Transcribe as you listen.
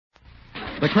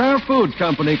The Kraft Foods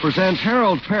Company presents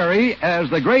Harold Perry as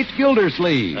the Great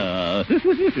Gildersleeve.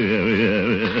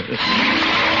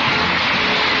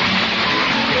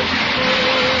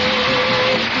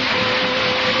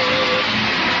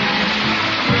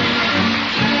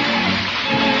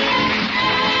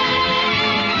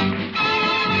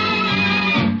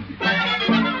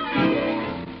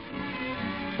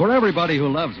 For everybody who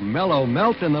loves mellow,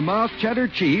 melt-in-the-mouth cheddar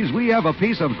cheese, we have a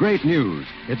piece of great news.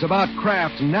 It's about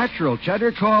Kraft's natural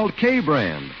cheddar called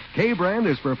K-Brand. K-Brand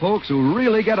is for folks who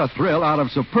really get a thrill out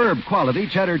of superb quality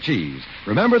cheddar cheese.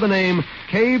 Remember the name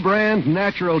K-Brand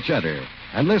Natural Cheddar.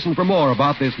 And listen for more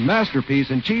about this masterpiece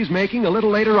in cheese-making a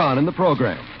little later on in the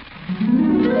program.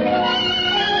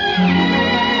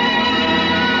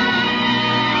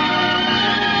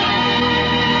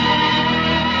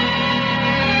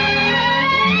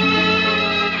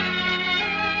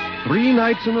 3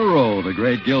 nights in a row, the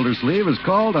great Gildersleeve has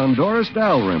called on Doris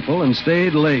Dalrymple and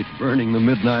stayed late burning the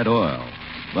midnight oil.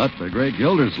 But the great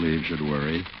Gildersleeve should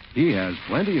worry. He has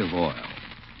plenty of oil.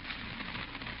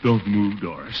 Don't move,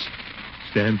 Doris.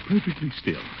 Stand perfectly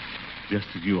still, just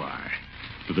as you are,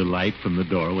 with the light from the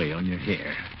doorway on your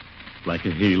hair, like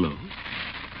a halo.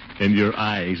 And your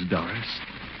eyes, Doris,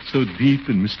 so deep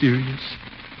and mysterious,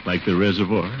 like the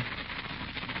reservoir.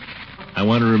 I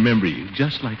want to remember you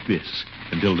just like this.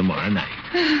 Until tomorrow night.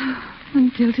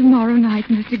 Until tomorrow night,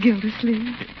 Mr.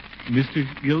 Gildersleeve. Mr.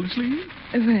 Gildersleeve?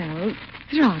 Well,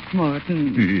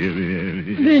 Throckmorton.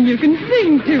 Then you can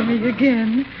sing to me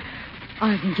again.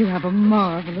 I think you have a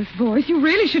marvelous voice. You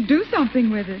really should do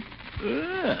something with it.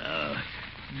 Well,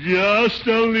 just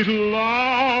a little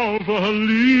love, a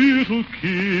little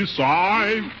kiss,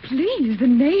 Please, the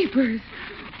neighbors.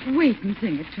 Wait and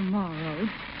sing it tomorrow.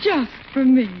 Just for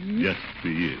me. Just for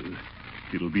you.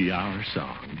 It'll be our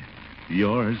song,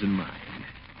 yours and mine.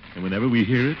 And whenever we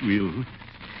hear it, we'll...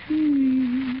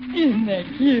 Isn't that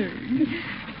cute?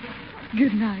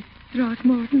 Good night,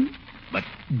 Throckmorton. But,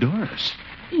 Doris...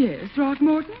 Yes,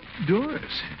 Throckmorton?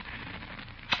 Doris...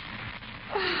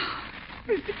 Oh,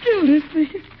 Mr.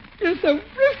 Gildersleeve, you're so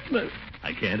ruthless.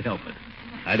 I can't help it.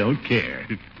 I don't care.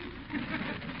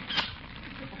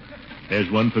 There's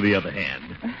one for the other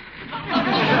hand.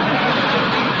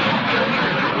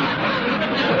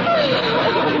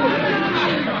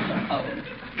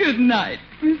 Good night,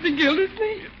 Mr.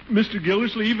 Gildersleeve. Mr.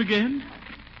 Gildersleeve again?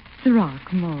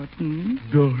 Throckmorton.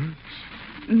 Doris.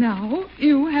 Now,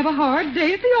 you have a hard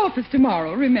day at the office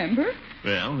tomorrow, remember?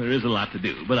 Well, there is a lot to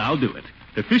do, but I'll do it.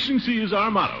 Efficiency is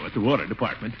our motto at the water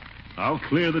department. I'll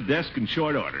clear the desk in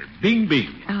short order. Bing,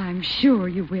 bing. I'm sure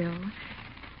you will.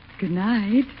 Good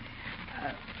night.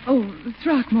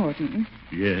 Throckmorton.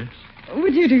 Yes?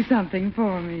 Would you do something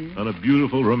for me? On a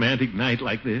beautiful romantic night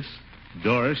like this,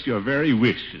 Doris, your very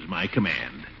wish is my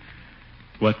command.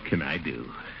 What can I do?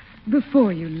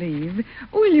 Before you leave,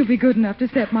 will you be good enough to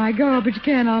set my garbage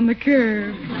can on the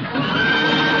curb?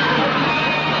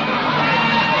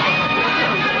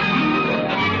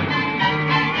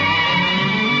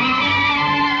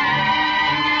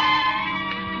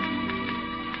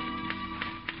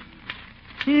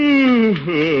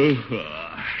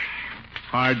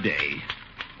 Hard day.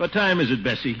 What time is it,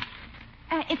 Bessie?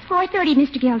 It's 4:30,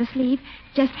 Mr. Gildersleeve.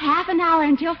 Just half an hour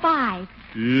until 5.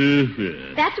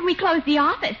 That's when we close the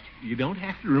office. You don't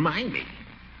have to remind me.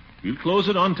 We'll close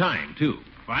it on time, too.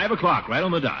 5 o'clock, right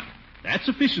on the dot. That's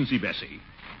efficiency, Bessie.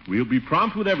 We'll be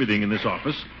prompt with everything in this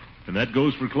office, and that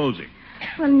goes for closing.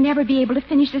 We'll never be able to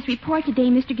finish this report today,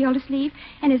 Mr. Gildersleeve,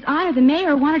 and His Honor the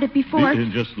Mayor wanted it before...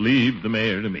 Just leave the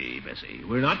mayor to me, Bessie.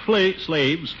 We're not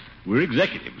slaves. We're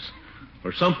executives.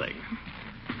 Or something.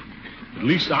 At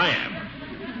least I am.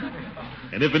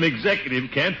 And if an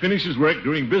executive can't finish his work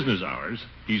during business hours,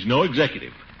 he's no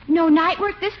executive. No night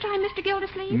work this time, Mr.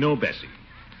 Gildersleeve? No, Bessie.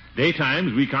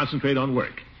 Daytimes, we concentrate on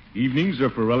work. Evenings are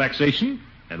for relaxation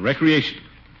and recreation.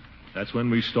 That's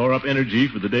when we store up energy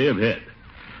for the day ahead.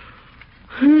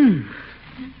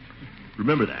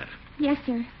 Remember that. Yes,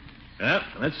 sir. Well,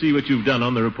 let's see what you've done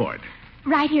on the report.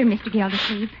 Right here, Mr.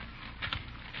 Gildersleeve.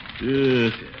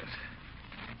 Yes.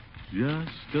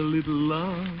 Just a little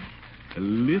love, a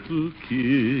little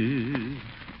kiss.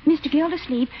 Mr.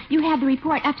 Gildersleeve, you have the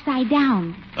report upside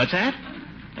down. What's that?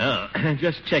 Oh,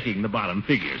 just checking the bottom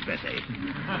figures, Bessie.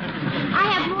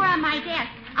 I have more on my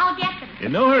desk. I'll get them.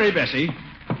 In no hurry, Bessie.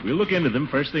 We'll look into them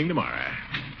first thing tomorrow.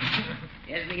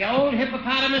 Is the old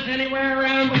hippopotamus anywhere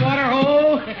around the water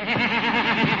hole?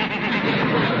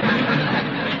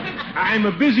 I'm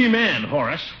a busy man,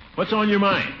 Horace. What's on your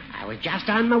mind? I was just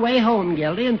on my way home,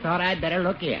 Gildy, and thought I'd better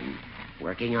look in.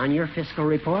 Working on your fiscal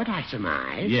report, I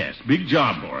surmise. Yes, big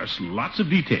job, Horace. Lots of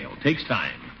detail. Takes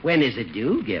time. When is it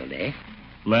due, Gildy?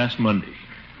 Last Monday.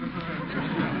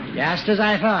 Just as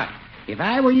I thought. If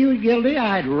I were you, Gildy,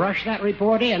 I'd rush that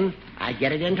report in. I'd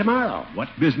get it in tomorrow. What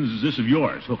business is this of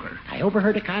yours, Hooker? I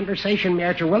overheard a conversation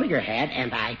Mayor Terwilliger had,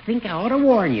 and I think I ought to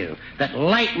warn you that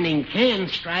lightning can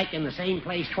strike in the same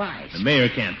place twice. The mayor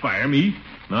can't fire me.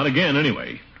 Not again,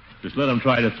 anyway. Just let him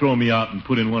try to throw me out and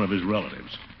put in one of his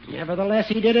relatives. Nevertheless,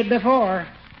 he did it before.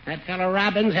 That fellow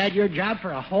Robbins had your job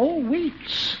for a whole week.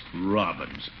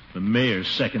 Robbins, the mayor's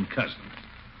second cousin.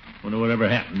 Wonder whatever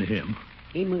happened to him.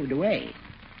 He moved away.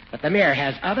 But the mayor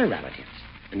has other relatives,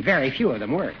 and very few of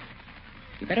them work.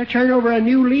 You better turn over a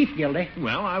new leaf, Gildy.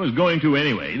 Well, I was going to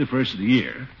anyway, the first of the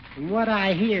year. From what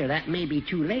I hear, that may be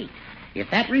too late. If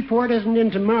that report isn't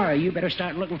in tomorrow, you better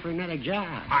start looking for another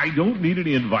job. I don't need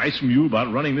any advice from you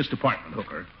about running this department,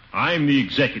 Hooker. I'm the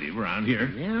executive around here.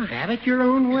 Yeah, have it your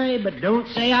own way, but don't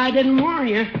say I didn't warn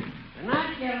you. Good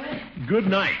night, Gildy. Good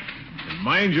night. And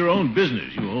mind your own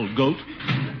business, you old goat.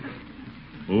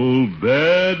 Oh,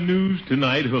 bad news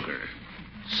tonight, Hooker.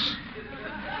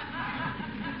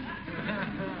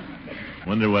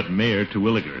 Wonder what Mayor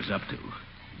Terwilliger is up to.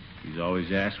 He's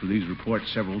always asked for these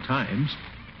reports several times.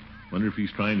 Wonder if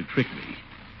he's trying to trick me.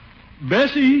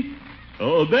 Bessie!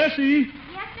 Oh, Bessie!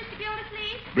 Yes, Mr.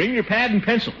 Gildersleeve? Bring your pad and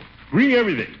pencil. Bring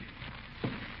everything.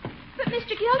 But,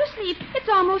 Mr. Gildersleeve, it's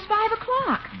almost 5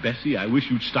 o'clock. Bessie, I wish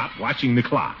you'd stop watching the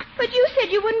clock. But you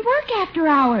said you wouldn't work after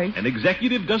hours. An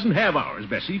executive doesn't have hours,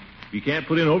 Bessie. If he can't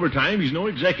put in overtime, he's no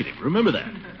executive. Remember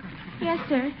that. Yes,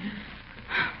 sir.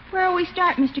 Where will we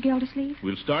start, Mr. Gildersleeve?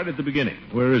 We'll start at the beginning.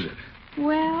 Where is it?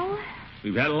 Well,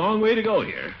 We've had a long way to go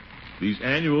here. These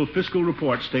annual fiscal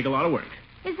reports take a lot of work.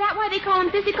 is that why they call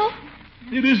them physical?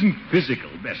 It isn't physical,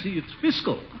 Bessie. It's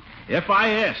fiscal.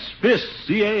 F-I-S. Fis.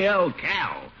 C-A-L.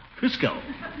 Cal. Fiscal.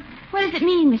 What does it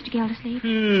mean, Mr. Gildersleeve?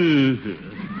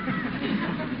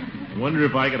 I wonder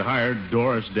if I could hire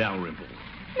Doris Dalrymple.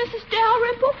 Mrs.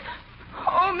 Dalrymple?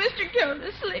 Oh, Mr.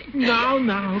 Gildersleeve.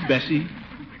 Now, Bessie.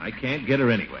 I can't get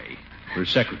her anyway. Her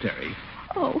secretary.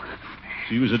 Oh,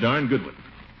 She was a darn good one.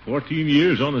 14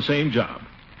 years on the same job.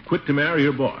 Quit to marry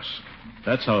her boss.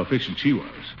 That's how efficient she was.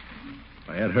 If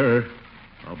I had her,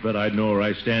 I'll bet I'd know where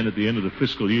I stand at the end of the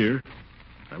fiscal year.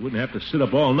 I wouldn't have to sit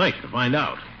up all night to find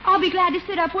out. I'll be glad to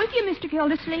sit up with you, Mr.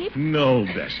 Gildersleeve. No,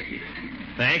 Bessie.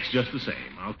 Thanks just the same.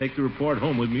 I'll take the report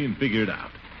home with me and figure it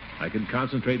out. I can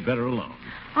concentrate better alone.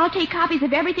 I'll take copies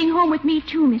of everything home with me,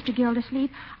 too, Mr. Gildersleeve.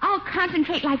 I'll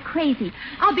concentrate like crazy.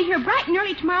 I'll be here bright and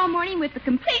early tomorrow morning with the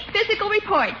complete physical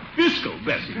report. Fiscal,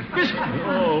 Bessie. Fiscal.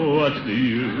 Oh, what's the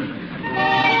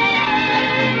use?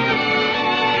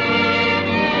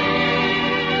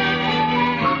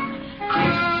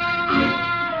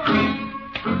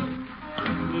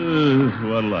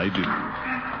 What'll I do?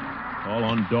 Call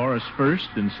on Doris first,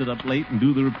 then sit up late and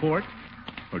do the report?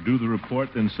 Or do the report,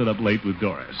 then sit up late with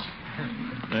Doris?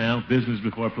 Well, business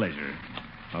before pleasure.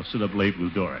 I'll sit up late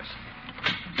with Doris.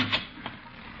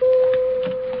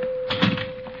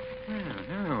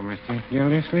 Hello, Mr.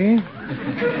 Gildersleeve.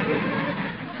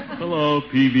 Hello,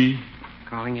 Peavy.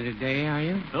 Calling it a day, are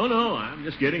you? No, I'm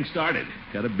just getting started.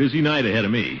 Got a busy night ahead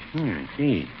of me. I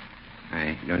see.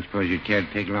 I don't suppose you'd care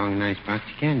to take along a nice box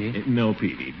of candy? No,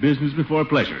 Peavy. Business before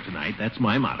pleasure tonight. That's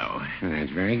my motto. Well,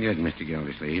 that's very good, Mr.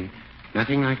 Gildersleeve.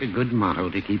 Nothing like a good motto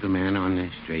to keep a man on the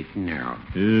straight and narrow.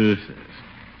 Yes.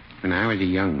 When I was a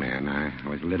young man, I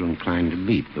was a little inclined to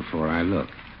leap before I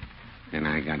looked. Then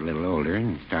I got a little older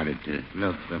and started to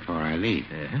look before I leap.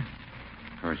 Yeah?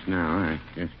 Of course, now I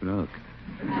just look.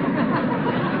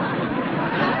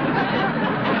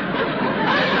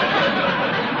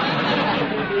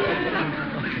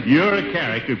 You're a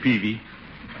character, Peavy.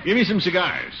 Give me some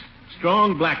cigars.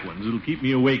 Strong black ones that'll keep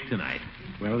me awake tonight.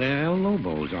 Well, the El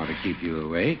Lobos ought to keep you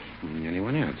awake, and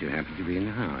anyone else who happens to be in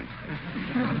the house.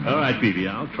 All right, Peavy,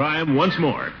 I'll try 'em once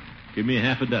more. Give me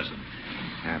half a dozen.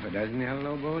 Half a dozen El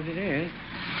Lobos it is.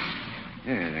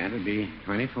 Yeah, that'll be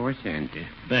 24 cents.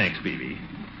 Thanks, Peavy.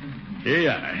 Here you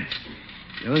are.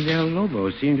 Those El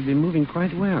Lobos seem to be moving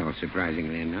quite well,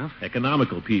 surprisingly enough.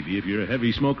 Economical, Peavy, if you're a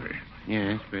heavy smoker.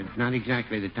 Yes, but not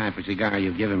exactly the type of cigar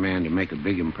you give a man to make a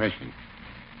big impression.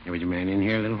 There was a man in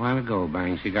here a little while ago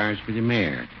buying cigars for the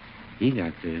mayor. He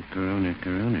got the Corona.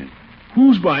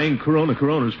 Who's buying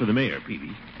Coronas for the mayor,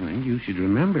 Peavy? Well, you should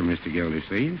remember, Mr.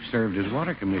 Gildersleeve served as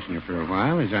water commissioner for a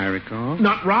while, as I recall.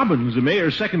 Not Robbins, the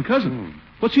mayor's second cousin.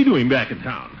 What's he doing back in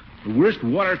town? The worst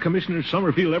water commissioner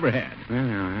Summerfield ever had. Well,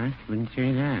 no, I wouldn't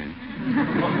say that.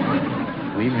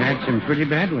 We've had some pretty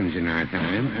bad ones in our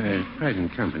time,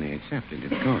 present company accepted,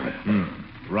 of course.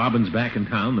 Robbins back in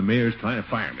town. The mayor's trying to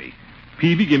fire me.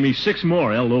 Peavy, give me 6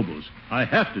 more El Lobos. I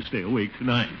have to stay awake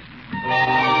tonight.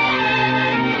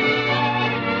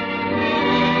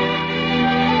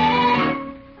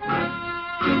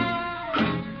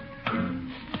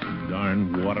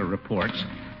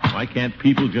 Why can't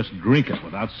people just drink it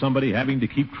without somebody having to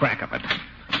keep track of it?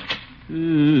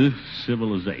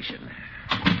 Civilization.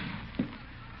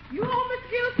 You home, Miss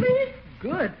Gildersleeve?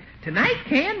 Good. Tonight's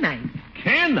can night.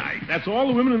 Can night? That's all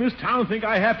the women in this town think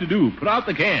I have to do. Put out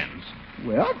the cans.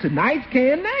 Well, tonight's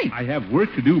can night. I have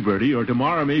work to do, Bertie, or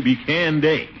tomorrow may be can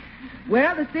day.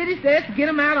 Well, the city says to get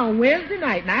 'em out on Wednesday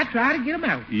night, and I try to get 'em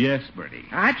out. Yes, Bertie.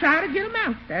 I try to get 'em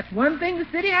out. That's one thing the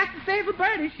city has to say for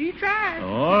Bertie. She tries.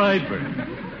 All right, Bertie.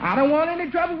 I don't want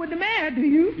any trouble with the mayor, do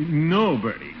you? No,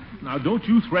 Bertie. Now, don't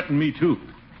you threaten me, too.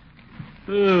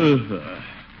 Why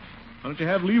don't you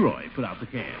have Leroy put out the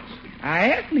cans? I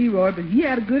asked Leroy, but he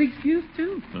had a good excuse,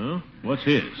 too. Huh? What's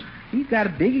his? He's got a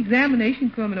big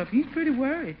examination coming up. He's pretty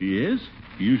worried. He is?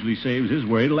 He usually saves his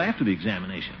worry till after the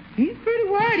examination. He's pretty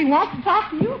worried. He wants to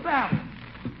talk to you about it.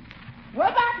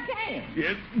 What about the cans?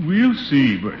 Yeah, we'll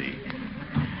see, Bertie.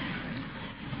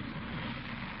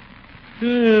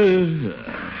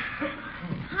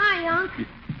 Hi, Unc.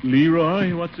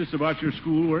 Leroy, what's this about your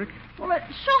schoolwork? Well, it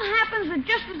so happens that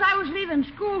just as I was leaving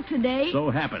school today... So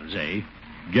happens, eh?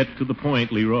 Get to the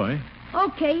point, Leroy.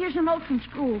 Okay, here's a note from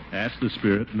school. That's the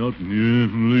spirit. Note,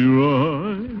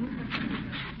 Leroy.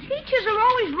 Teachers are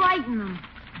always writing them.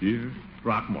 Dear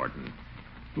Throckmorton.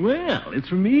 Well, it's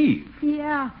from Eve.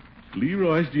 Yeah.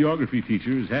 Leroy's geography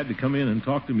teacher has had to come in and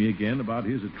talk to me again about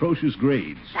his atrocious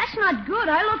grades. That's not good.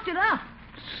 I looked it up.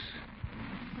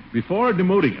 Before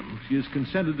demoting him, she has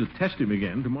consented to test him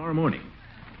again tomorrow morning.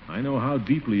 I know how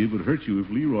deeply it would hurt you if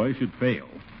Leroy should fail.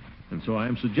 And so I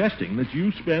am suggesting that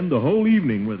you spend the whole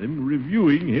evening with him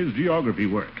reviewing his geography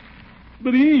work.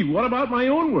 But, Eve, what about my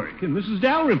own work and Mrs.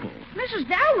 Dalrymple? Mrs.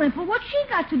 Dalrymple? What's she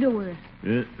got to do with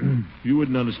it? You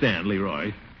wouldn't understand,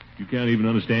 Leroy. You can't even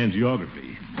understand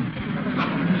geography.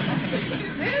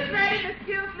 Dinner's ready, Miss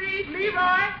Gildersleeve.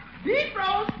 Leroy, beef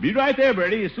roast. Be right there,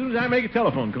 Bertie, as soon as I make a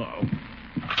telephone call.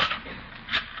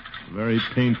 A very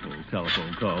painful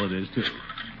telephone call it is, too.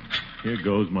 Here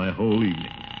goes my whole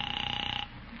evening.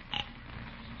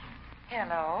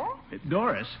 Hello?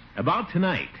 Doris, about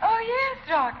tonight. Oh, yes,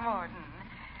 Throckmorton.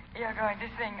 You're going to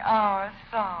sing our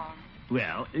song.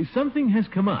 Well, something has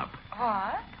come up.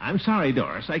 What? I'm sorry,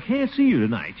 Doris. I can't see you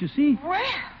tonight, you see. Well,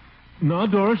 No,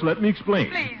 Doris, let me explain.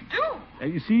 please do.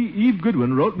 You see, Eve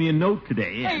Goodwin wrote me a note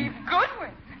today. Eve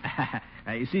Goodwin.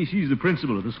 You see, she's the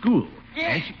principal of the school.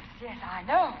 Yes, yes, I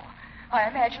know. I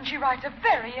imagine she writes a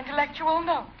very intellectual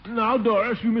note. Now,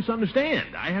 Doris, you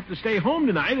misunderstand. I have to stay home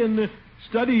tonight and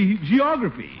study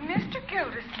geography. Mr.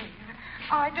 Gildersleeve,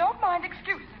 I don't mind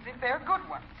excuses if they're good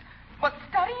ones. But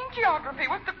studying geography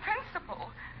with the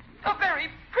principal, a very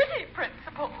pretty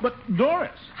principal. But,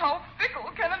 Doris. How fickle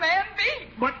can a man be?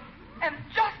 But... And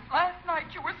just last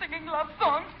night you were singing love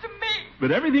songs to me. But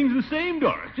everything's the same,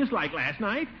 Doris, just like last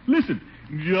night. Listen.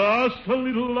 Just a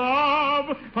little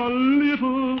love, a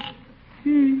little...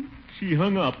 She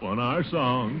hung up on our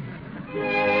song.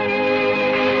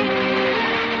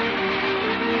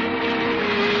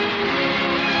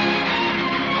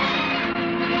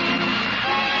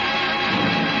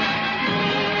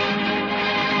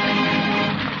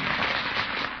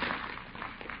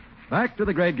 Back to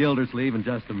the great Gildersleeve in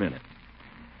just a minute.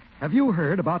 Have you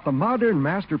heard about the modern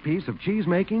masterpiece of cheese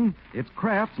making? It's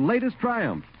Kraft's latest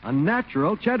triumph, a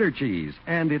natural cheddar cheese,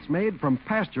 and it's made from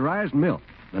pasteurized milk.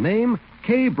 The name,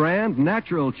 K-Brand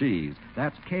Natural Cheese.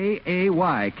 That's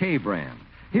K-A-Y, K-Brand.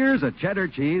 Here's a cheddar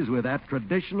cheese with that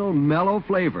traditional mellow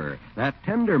flavor, that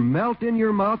tender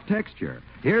melt-in-your-mouth texture.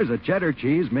 Here's a cheddar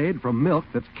cheese made from milk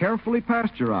that's carefully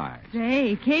pasteurized.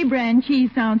 Say, K-brand cheese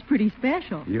sounds pretty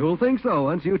special. You'll think so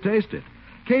once you taste it.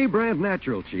 K-Brand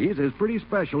Natural Cheese is pretty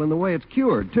special in the way it's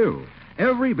cured, too.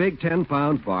 Every big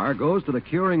 10-pound bar goes to the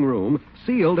curing room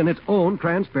sealed in its own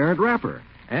transparent wrapper.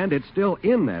 And it's still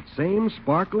in that same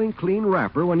sparkling clean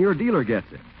wrapper when your dealer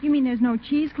gets it. You mean there's no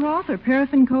cheesecloth or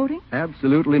paraffin coating?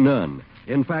 Absolutely none.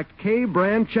 In fact,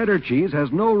 K-Brand cheddar cheese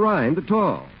has no rind at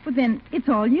all. But then it's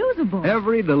all usable.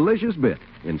 Every delicious bit.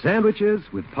 In sandwiches,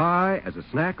 with pie, as a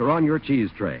snack, or on your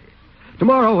cheese tray.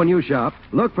 Tomorrow when you shop,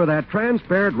 look for that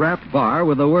transparent wrapped bar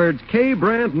with the words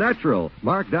K-Brand Natural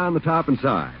marked down the top and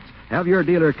sides. Have your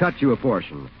dealer cut you a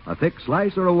portion, a thick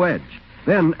slice or a wedge.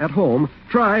 Then, at home,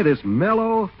 try this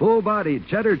mellow, full-bodied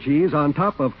cheddar cheese on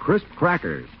top of crisp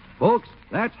crackers. Folks,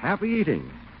 that's happy eating.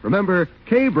 Remember,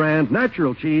 K-Brand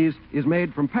Natural Cheese is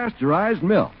made from pasteurized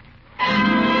milk.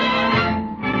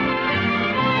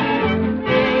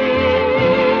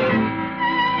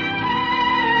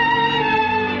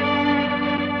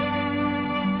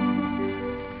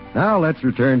 Now let's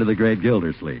return to the great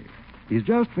Gildersleeve. He's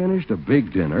just finished a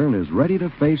big dinner and is ready to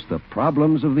face the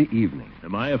problems of the evening.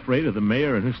 Am I afraid of the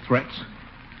mayor and his threats?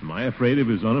 Am I afraid of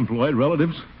his unemployed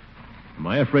relatives? Am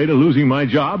I afraid of losing my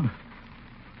job?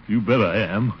 You bet I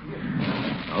am.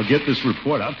 I'll get this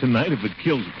report out tonight if it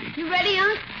kills me. You ready,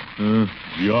 Unc?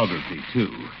 Geography,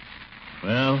 too.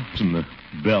 Well, it's in the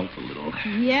belt a little.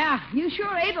 Yeah, you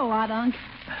sure ate a lot, Unc.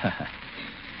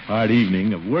 Hard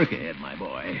evening of work ahead, my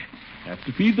boy. Have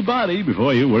to feed the body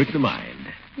before you work the mind.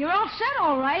 You're all set,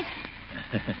 all right.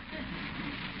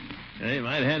 Hey, you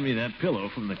might hand me that pillow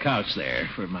from the couch there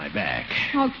for my back.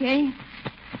 Okay.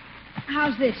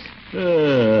 How's this?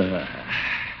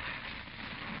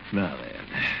 Now then.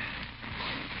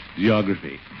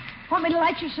 Geography. Want me to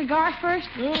light your cigar first?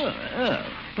 Oh,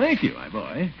 thank you, my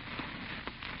boy.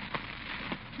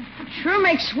 Sure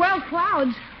makes swell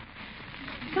clouds.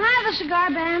 Can I have a cigar,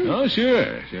 Ben? Oh,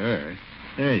 sure. There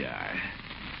you are.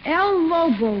 El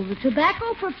Lobo, the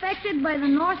tobacco perfected by the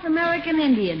North American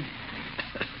Indian.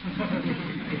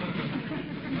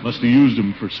 Must have used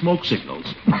them for smoke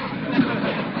signals.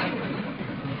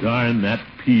 Darn that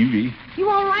peavy. You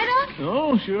all right, Unc?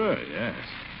 Oh, sure, yes.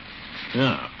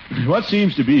 Now, what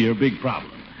seems to be your big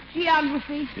problem?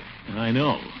 Geography. I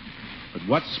know. But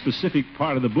what specific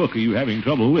part of the book are you having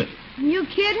trouble with? You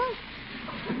kidding?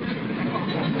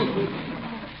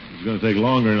 It's going to take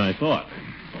longer than I thought.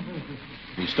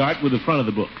 We start with the front of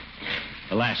the book.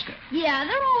 Alaska. Yeah,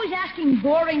 they're always asking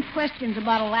boring questions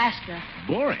about Alaska.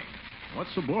 Boring?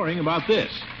 What's so boring about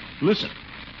this? Listen.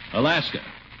 Alaska.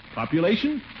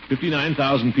 Population,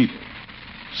 59,000 people.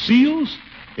 Seals,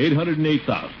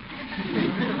 808,000.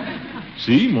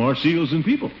 See, more seals than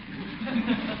people.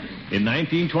 In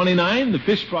 1929, the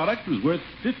fish product was worth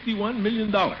 $51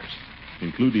 million,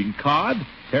 including cod,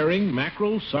 herring,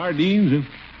 mackerel, sardines, and,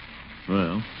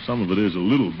 well, some of it is a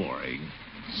little boring.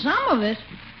 Some of it?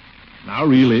 Now,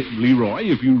 really, Leroy,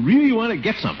 if you really want to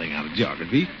get something out of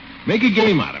geography, make a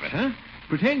game out of it, huh?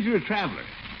 Pretend you're a traveler.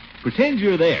 Pretend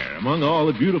you're there among all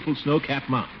the beautiful snow-capped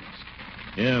mountains.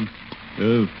 Yeah,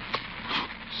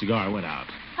 cigar went out.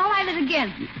 I'll light it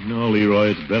again. No,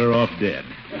 Leroy, it's better off dead.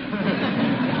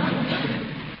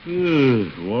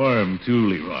 Warm, too,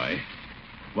 Leroy.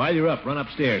 While you're up, run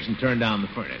upstairs and turn down the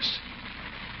furnace.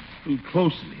 A little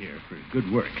close in here for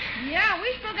good work. Yeah,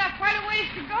 we still got quite a ways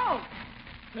to go.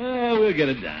 We'll get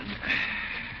it done.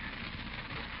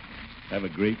 Have a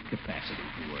great capacity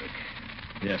for work.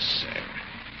 Yes, sir.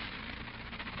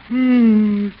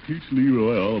 Teach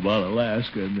Leroy all about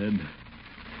Alaska, and then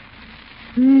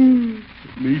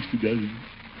at least he doesn't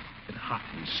get hot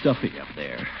and stuffy up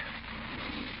there.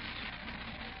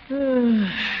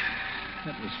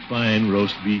 That was fine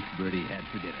roast beef Bertie had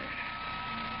for dinner.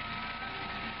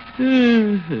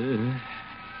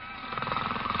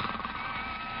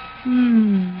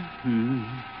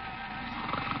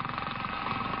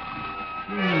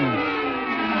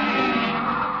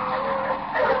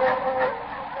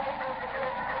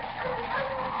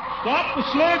 Stop the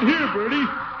sled here, Bertie.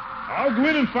 I'll go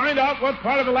in and find out what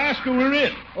part of Alaska we're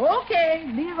in. Okay,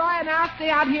 Leroy and I'll stay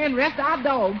out here and rest our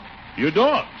dogs. Your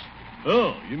dogs?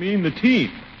 Oh, you mean the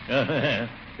team.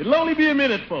 It'll only be a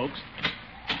minute, folks.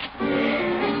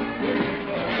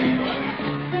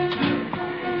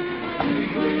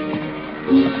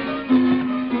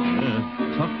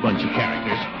 Tough bunch of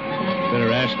characters.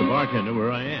 Better ask the bartender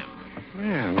where I am.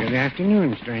 Well, good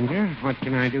afternoon, stranger. What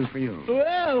can I do for you?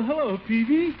 Well, hello,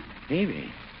 Peavy.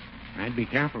 Peavy. I'd be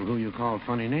careful who you call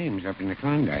funny names up in the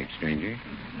Klondike, stranger.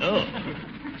 Oh,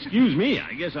 excuse me.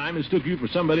 I guess I mistook you for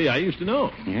somebody I used to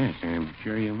know. Yes, I'm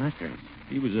sure you must have.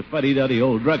 He was a fuddy-duddy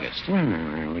old druggist. Well,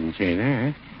 no, I wouldn't say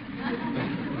that.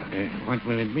 What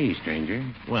will it be, stranger?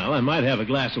 Well, I might have a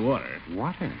glass of water.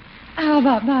 Water? How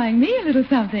about buying me a little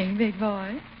something, big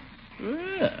boy?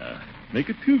 Well, make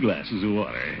it 2 glasses of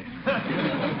water.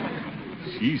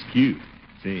 She's cute.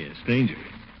 Say, stranger,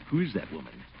 who is that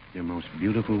woman? The most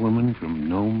beautiful woman from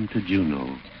Nome to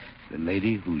Juneau. The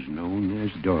lady who's known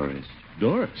as Doris.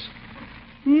 Doris?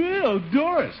 Well,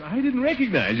 Doris, I didn't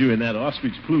recognize you in that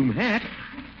ostrich plume hat.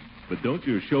 But don't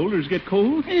your shoulders get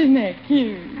cold? Isn't that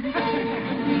cute?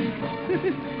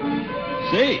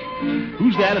 Say,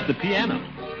 who's that at the piano?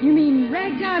 You mean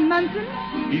Ragtime Munson?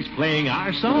 He's playing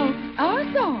our song. Our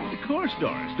song? Of course,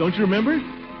 Doris. Don't you remember?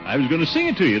 I was going to sing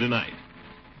it to you tonight.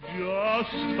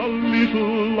 Just a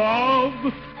little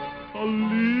love, a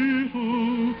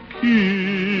little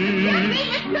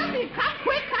kiss. Come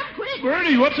quick.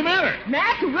 Bertie, what's the matter?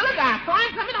 Matt Terwilliger, I saw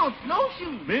him coming on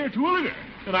snowshoes. Mayor Terwilliger.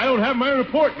 And I don't have my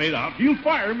report made out. He'll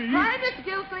fire me. Hi, Miss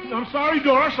Gildersleeve. I'm sorry,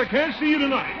 Doris. I can't see you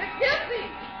tonight.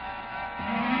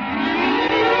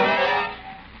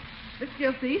 Miss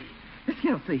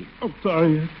Gildersleeve. I'm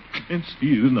sorry. I can't see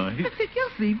you tonight. Miss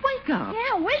Gildersleeve, wake up.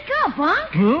 Yeah, wake up,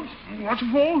 Unc. Huh? Watch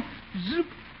it fall. Zip.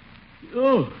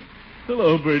 Oh,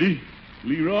 hello, Bertie.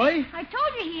 Leroy? I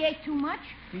told you he ate too much.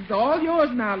 He's all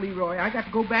yours now, Leroy. I got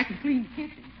to go back and clean the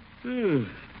kitchen.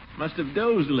 Must have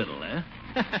dozed a little, huh?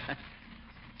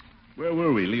 Where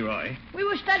were we, Leroy? We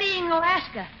were studying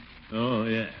Alaska. Oh,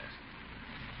 yes.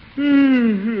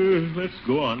 Let's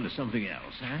go on to something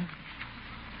else, huh?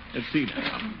 Let's see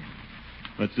now.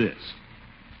 What's this?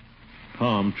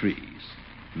 Palm trees.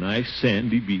 Nice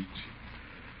sandy beach.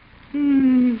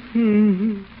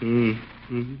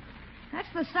 That's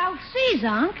the South Seas,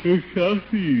 Unc. The South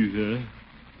Seas, huh?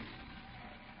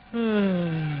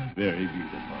 Very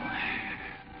beautiful.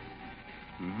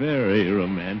 Very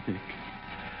romantic.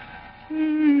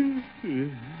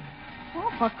 Oh,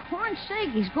 for corn's sake,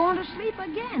 he's going to sleep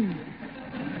again.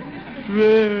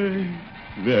 Very,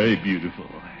 very beautiful.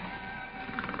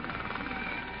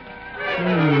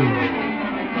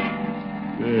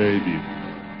 Very beautiful.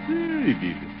 Very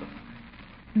beautiful.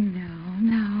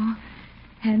 Now.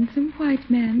 Handsome white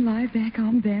man lie back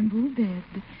on bamboo bed.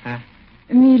 Huh?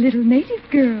 Me little native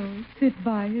girl sit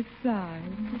by his side.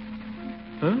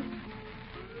 Huh?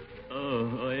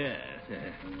 Oh, yes.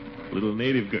 Little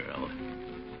native girl.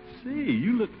 Say,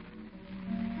 you look...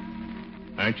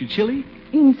 Aren't you chilly?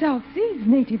 In South Seas,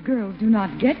 native girls do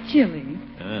not get chilly.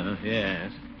 Oh,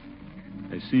 yes.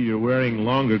 I see you're wearing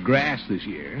longer grass this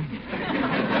year.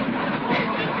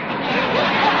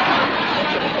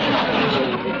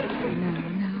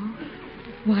 Now.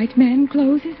 White man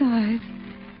close his eyes.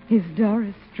 His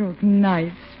Doris stroke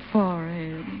nice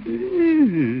forehead.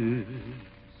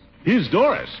 His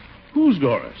Doris? Who's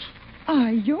Doris?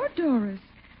 Your Doris.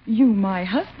 You, my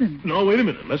husband. No, wait a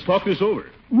minute. Let's talk this over.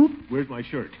 Whoop, where's my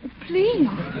shirt? Please.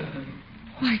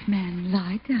 White man,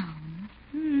 lie down.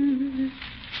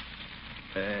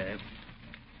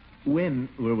 When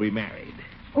were we married?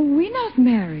 We not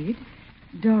married.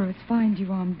 Doris find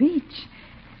you on beach.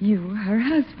 You, her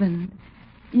husband.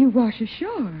 You wash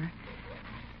ashore.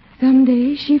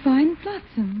 Someday she find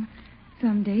flotsam.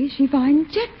 Someday she find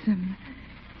jetsam.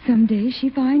 Someday she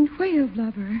find whale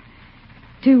blubber.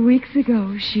 2 weeks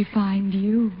ago she find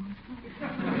you.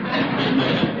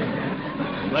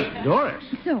 But Doris.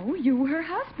 So you, her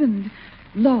husband.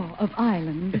 Law of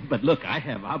island. But look, I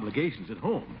have obligations at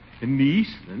home. A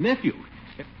niece and a nephew.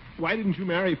 Why didn't you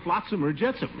marry Flotsam or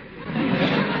Jetsam?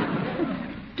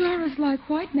 Doris like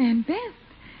white man best.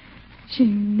 She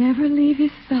never leave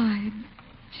his side.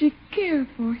 She care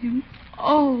for him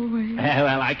always.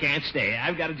 Well, I can't stay.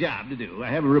 I've got a job to do. I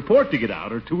have a report to get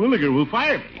out, or Terwilliger will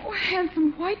fire me. Oh,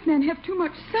 handsome white man have too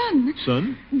much sun.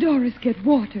 Sun? Doris get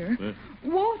water.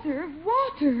 Water.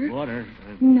 Water.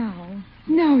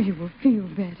 Now you will feel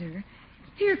better.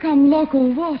 Here come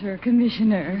local water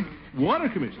commissioner. Water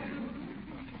commissioner?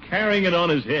 Carrying it on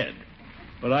his head.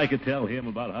 But I could tell him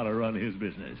about how to run his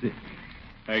business.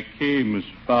 I came as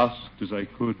fast as I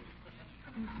could.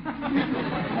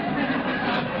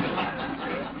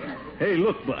 Hey,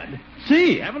 look, Bud.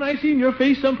 See, haven't I seen your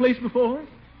face someplace before?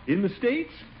 In the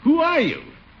States? Who are you?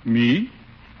 Me?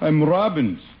 I'm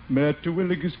Robbins, Mayor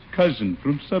Terwilliger's cousin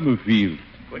from Summerfield.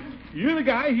 Wait, you're the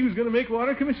guy he was going to make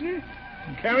water commissioner?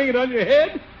 Carrying it on your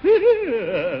head?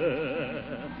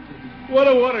 What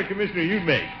a water commissioner you'd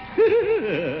make.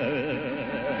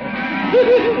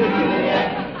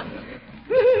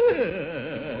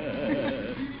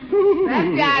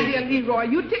 That's the idea, Leroy.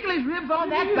 You tickle his ribs on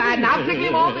that side, and I'll tickle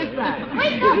him on this side.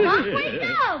 Wake up, Unc, wake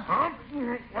up! Huh?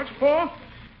 What's for?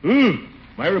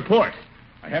 My report.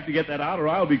 I have to get that out or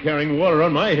I'll be carrying water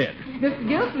on my head. Mr.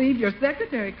 Gildersleeve, your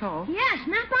secretary called. Yeah,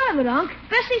 snap out of it, Unc.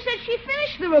 Bessie said she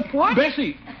finished the report.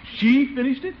 Bessie, she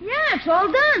finished it? Yeah, it's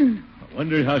all done. I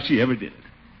wonder how she ever did it.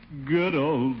 Good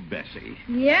old Bessie.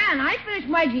 Yeah, and I finished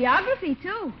my geography,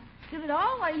 too. Did it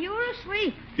all while you were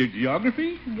asleep. Your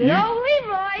geography? Good old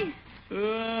Leroy.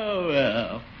 Oh,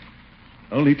 well.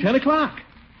 Only 10 o'clock.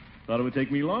 Thought it would take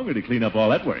me longer to clean up all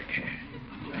that work.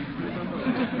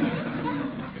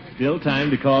 Still time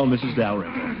to call Mrs.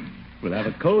 Dalrymple. We'll have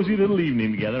a cozy little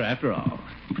evening together after all.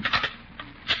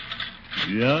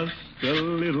 Just a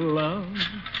little love,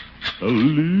 a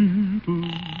little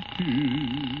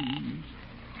kiss.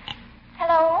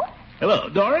 Hello? Hello,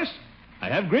 Doris. I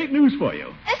have great news for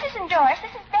you. This isn't Doris.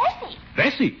 This is Bessie.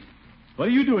 Bessie, what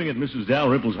are you doing at Mrs.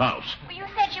 Dalrymple's house? Well, you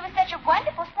said she was such a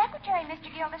wonderful secretary, Mr.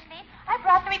 Gildersleeve. I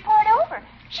brought the report over.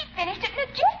 She finished it in a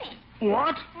jiffy.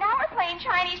 What? Now we're playing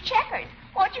Chinese checkers.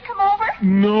 Won't you come over?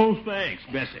 No, thanks,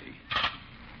 Bessie.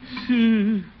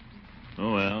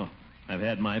 Oh, well, I've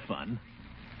had my fun.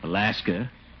 Alaska,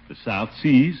 the South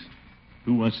Seas.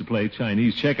 Who wants to play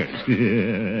Chinese checkers?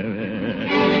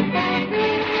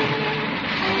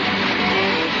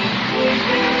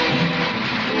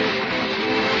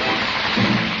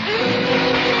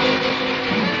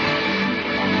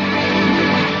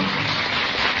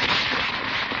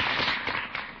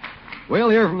 We'll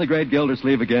hear from the great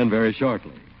Gildersleeve again very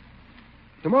shortly.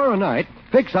 Tomorrow night,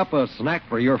 fix up a snack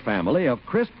for your family of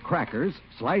crisp crackers,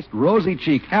 sliced rosy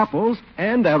cheek apples,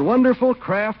 and that wonderful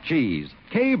Kraft cheese,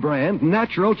 K-Brand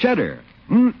Natural Cheddar.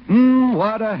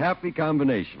 What a happy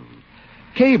combination.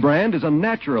 K-Brand is a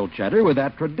natural cheddar with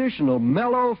that traditional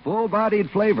mellow, full-bodied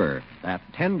flavor, that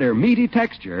tender, meaty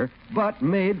texture, but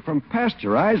made from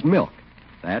pasteurized milk.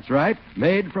 That's right,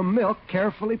 made from milk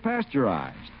carefully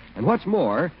pasteurized. And what's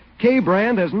more,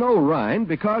 K-Brand has no rind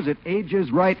because it ages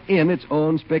right in its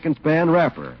own spick-and-span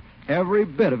wrapper. Every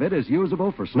bit of it is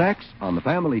usable for snacks on the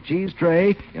family cheese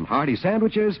tray, in hearty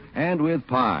sandwiches, and with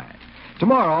pie.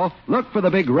 Tomorrow, look for the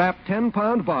big wrapped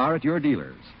 10-pound bar at your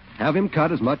dealer's. Have him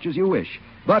cut as much as you wish,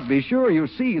 but be sure you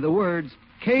see the words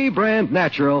K-Brand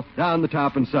Natural down the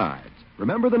top and sides.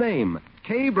 Remember the name,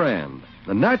 K-Brand,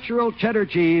 the natural cheddar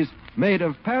cheese made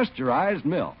of pasteurized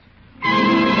milk.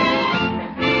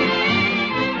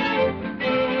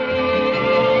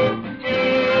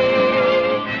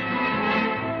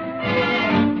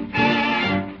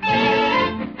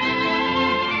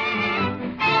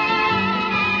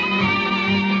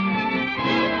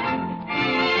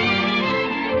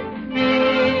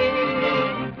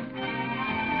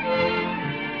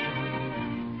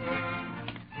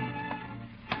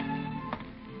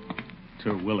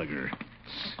 Terwilliger,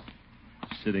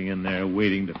 sitting in there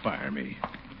waiting to fire me.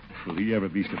 Will he ever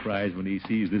be surprised when he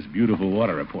sees this beautiful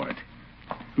water report?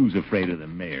 Who's afraid of the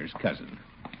mayor's cousin?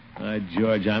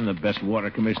 George, I'm the best water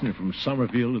commissioner from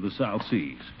Summerfield to the South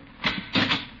Seas.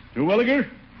 Terwilliger,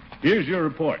 here's your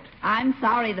report. I'm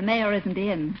sorry the mayor isn't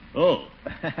in. Oh,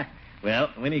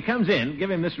 well, when he comes in, give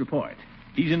him this report.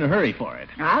 He's in a hurry for it.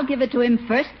 I'll give it to him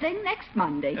first thing next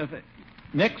Monday.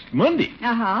 Next Monday?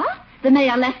 Uh-huh. The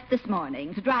mayor left this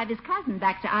morning to drive his cousin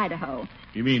back to Idaho.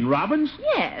 You mean Robbins?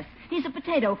 Yes. He's a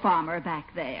potato farmer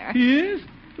back there. He is?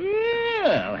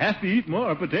 Well, have to eat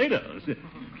more potatoes.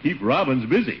 Keep Robbins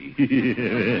busy.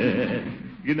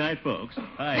 Good night, folks.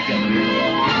 Hi,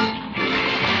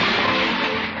 Governor.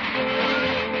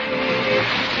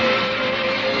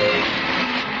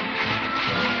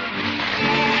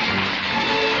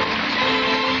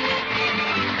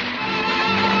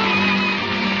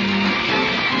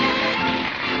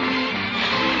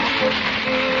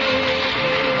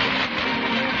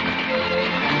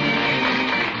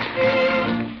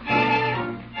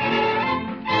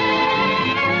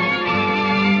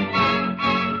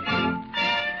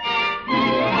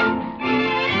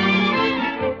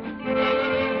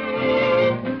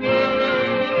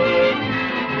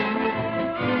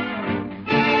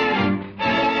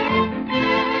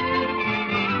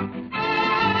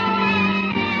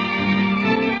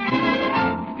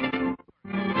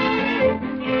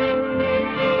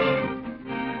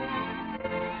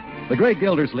 The Great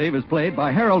Gildersleeve is played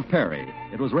by Harold Perry.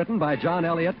 It was written by John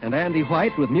Elliott and Andy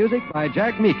White with music by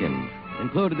Jack Meakin.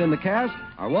 Included in the cast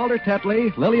are Walter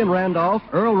Tetley, Lillian Randolph,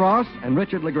 Earl Ross, and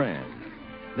Richard LeGrand.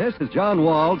 This is John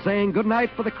Wald saying goodnight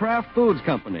for the Kraft Foods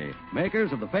Company,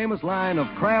 makers of the famous line of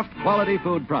Kraft quality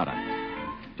food products.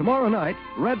 Tomorrow night,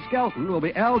 Red Skelton will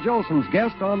be Al Jolson's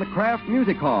guest on the Kraft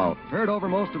Music Hall, heard over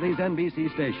most of these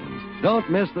NBC stations. Don't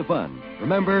miss the fun.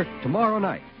 Remember, tomorrow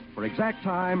night. For exact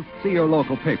time, see your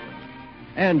local paper.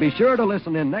 And be sure to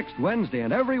listen in next Wednesday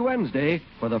and every Wednesday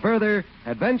for the further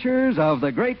adventures of the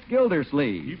Great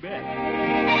Gildersleeve. You bet.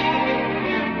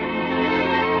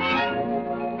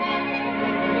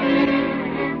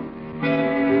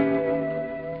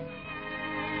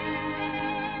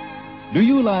 Do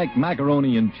you like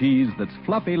macaroni and cheese that's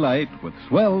fluffy light with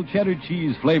swell cheddar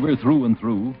cheese flavor through and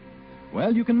through?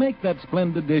 Well, you can make that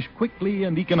splendid dish quickly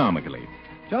and economically.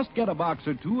 Just get a box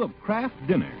or two of Kraft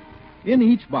Dinner. In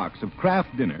each box of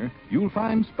Kraft Dinner, you'll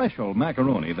find special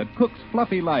macaroni that cooks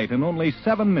fluffy light in only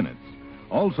 7 minutes.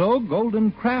 Also, golden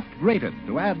Kraft grated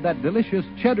to add that delicious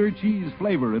cheddar cheese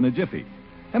flavor in a jiffy.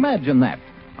 Imagine that.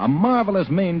 A marvelous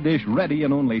main dish ready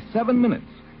in only 7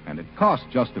 minutes, and it costs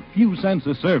just a few cents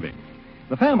a serving.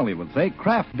 The family will say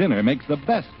Kraft Dinner makes the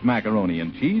best macaroni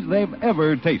and cheese they've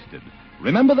ever tasted.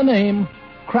 Remember the name,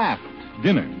 Kraft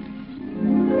Dinner.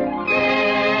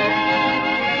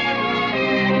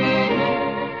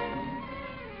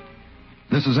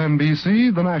 This is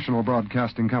NBC, the national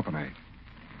broadcasting company.